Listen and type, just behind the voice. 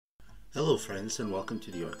Hello friends, and welcome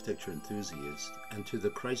to the Architecture Enthusiast and to the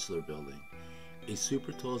Chrysler Building, a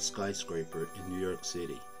super tall skyscraper in New York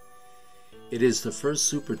City. It is the first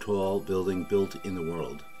super tall building built in the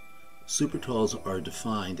world. Supertalls are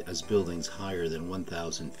defined as buildings higher than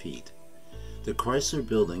 1,000 feet. The Chrysler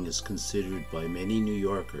Building is considered by many New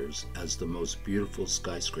Yorkers as the most beautiful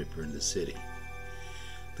skyscraper in the city.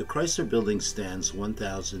 The Chrysler Building stands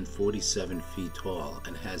 1,047 feet tall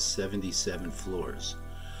and has 77 floors.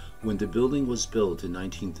 When the building was built in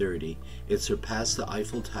 1930, it surpassed the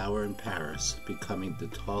Eiffel Tower in Paris, becoming the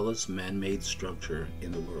tallest man-made structure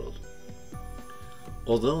in the world.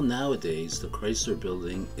 Although nowadays the Chrysler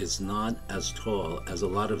Building is not as tall as a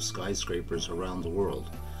lot of skyscrapers around the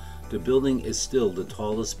world, the building is still the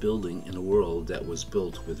tallest building in the world that was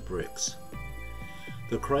built with bricks.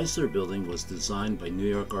 The Chrysler Building was designed by New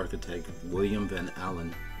York architect William Van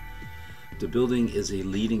Alen. The building is a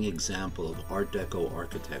leading example of Art Deco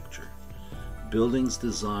architecture. Buildings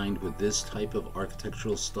designed with this type of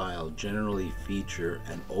architectural style generally feature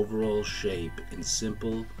an overall shape in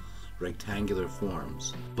simple, rectangular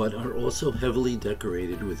forms, but are also heavily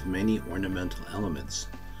decorated with many ornamental elements.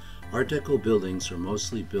 Art Deco buildings are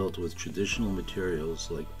mostly built with traditional materials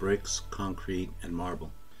like bricks, concrete, and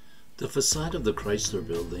marble. The facade of the Chrysler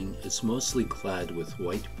Building is mostly clad with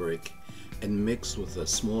white brick and mixed with a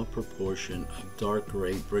small proportion of dark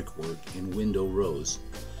gray brickwork in window rows.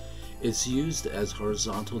 It's used as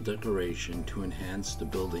horizontal decoration to enhance the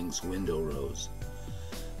building's window rows.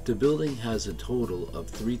 The building has a total of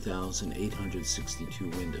 3,862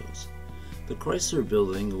 windows. The Chrysler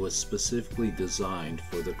Building was specifically designed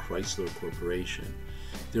for the Chrysler Corporation.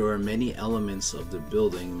 There are many elements of the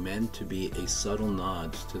building meant to be a subtle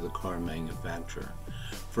nod to the car manufacturer.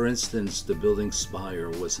 For instance, the building's spire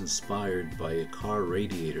was inspired by a car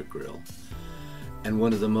radiator grille. And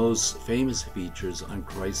one of the most famous features on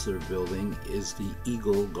Chrysler Building is the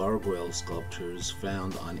eagle gargoyle sculptures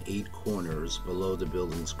found on 8 corners below the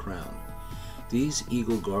building's crown. These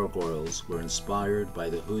eagle gargoyles were inspired by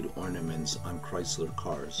the hood ornaments on Chrysler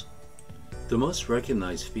cars. The most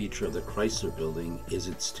recognized feature of the Chrysler Building is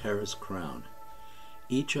its terrace crown.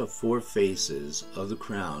 Each of 4 faces of the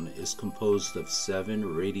crown is composed of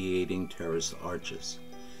 7 radiating terrace arches.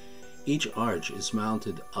 Each arch is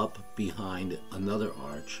mounted up behind another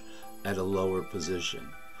arch at a lower position,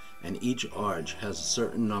 and each arch has a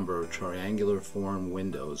certain number of triangular form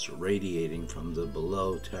windows radiating from the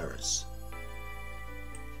below terrace.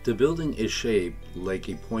 The building is shaped like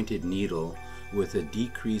a pointed needle with a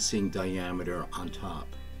decreasing diameter on top.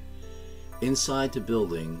 Inside the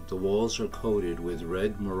building, the walls are coated with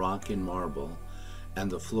red Moroccan marble and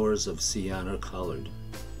the floors of sienna colored.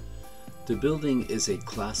 The building is a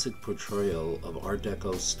classic portrayal of Art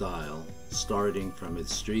Deco style, starting from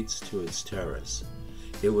its streets to its terrace.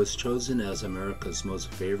 It was chosen as America's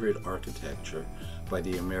most favorite architecture by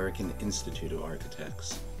the American Institute of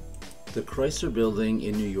Architects. The Chrysler Building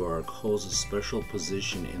in New York holds a special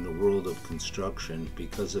position in the world of construction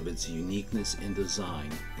because of its uniqueness in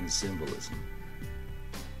design and symbolism.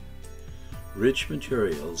 Rich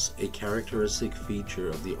materials, a characteristic feature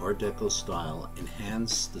of the Art Deco style,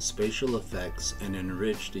 enhance the spatial effects and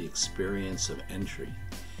enrich the experience of entry.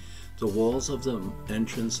 The walls of the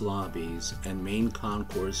entrance lobbies and main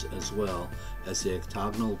concourse, as well as the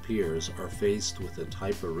octagonal piers, are faced with a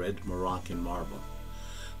type of red Moroccan marble.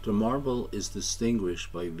 The marble is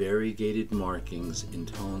distinguished by variegated markings in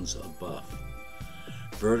tones of buff.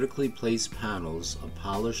 Vertically placed panels of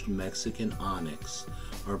polished Mexican onyx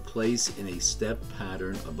are placed in a step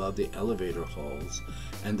pattern above the elevator halls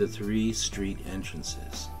and the 3 street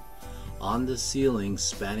entrances. On the ceiling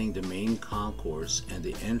spanning the main concourse and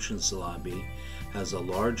the entrance lobby has a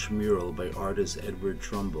large mural by artist Edward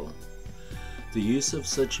Trumbull. The use of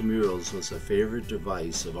such murals was a favorite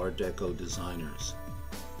device of Art Deco designers.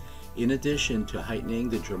 In addition to heightening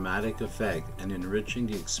the dramatic effect and enriching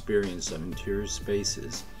the experience of interior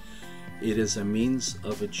spaces, it is a means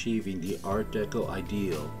of achieving the Art Deco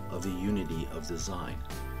ideal of the unity of design.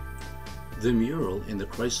 The mural in the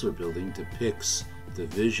Chrysler Building depicts the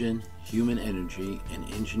vision, human energy, and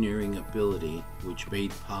engineering ability which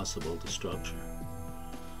made possible the structure.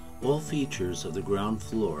 All features of the ground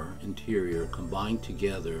floor interior combine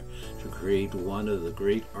together to create one of the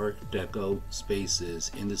great Art Deco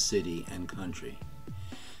spaces in the city and country.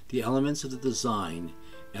 The elements of the design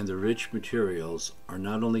and the rich materials are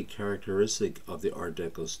not only characteristic of the Art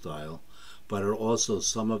Deco style, but are also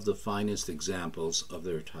some of the finest examples of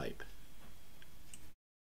their type.